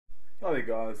Hi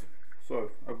guys, so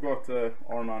I've got a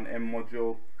R9M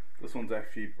module. This one's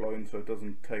actually blown so it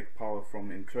doesn't take power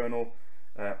from internal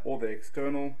or the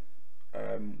external.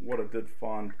 What I did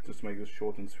find, just to make this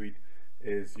short and sweet,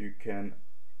 is you can,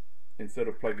 instead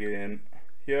of plugging it in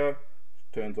here,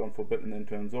 turns on for a bit and then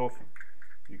turns off,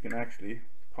 you can actually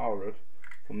power it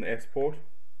from the S port,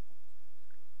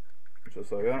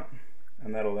 just like that,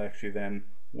 and that'll actually then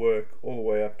work all the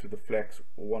way up to the flex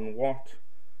 1 watt.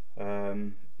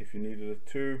 If you needed it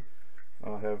too,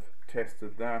 I have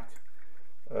tested that.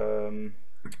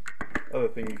 Other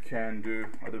thing you can do,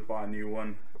 I did buy a new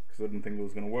one because I didn't think it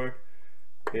was going to work,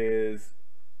 is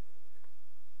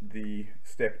the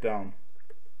step down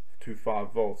to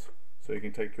 5 volts. So you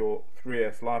can take your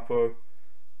 3S lipo,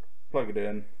 plug it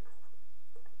in,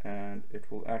 and it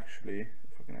will actually,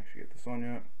 if I can actually get this on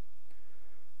here,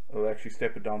 it'll actually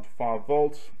step it down to 5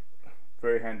 volts.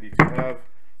 Very handy to have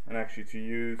and actually to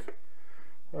use,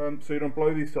 so you don't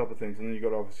blow these type of things, and then you've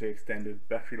got obviously extended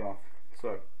battery life.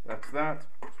 So that's that.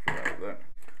 Let's put that out there.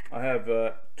 I have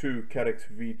two Cadex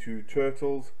V2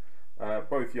 turtles,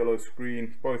 both yellow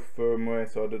screen, both firmware,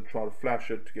 so I did try to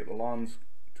flash it to get the lines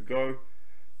to go.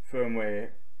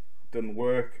 Firmware didn't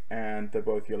work and they're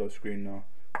both yellow screen now.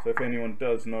 So if anyone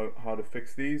does know how to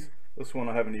fix these, this one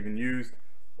I haven't even used,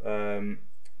 that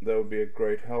would be a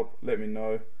great help. Let me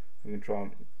know. We can try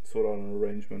and sort out an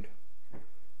arrangement.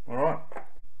 Alright,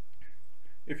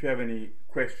 if you have any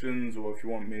questions or if you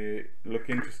want me to look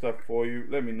into stuff for you,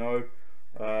 let me know.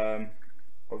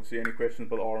 Obviously any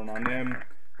questions about the R9M,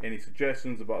 any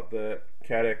suggestions about the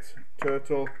Cadex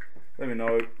turtle, let me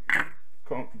know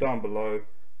down below,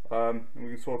 and we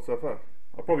can sort stuff out.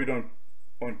 I probably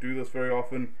won't do this very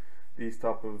often, these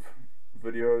type of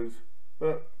videos,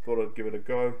 but thought I'd give it a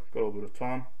go. Got a little bit of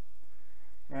time,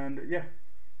 and yeah,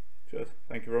 cheers,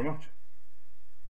 thank you very much.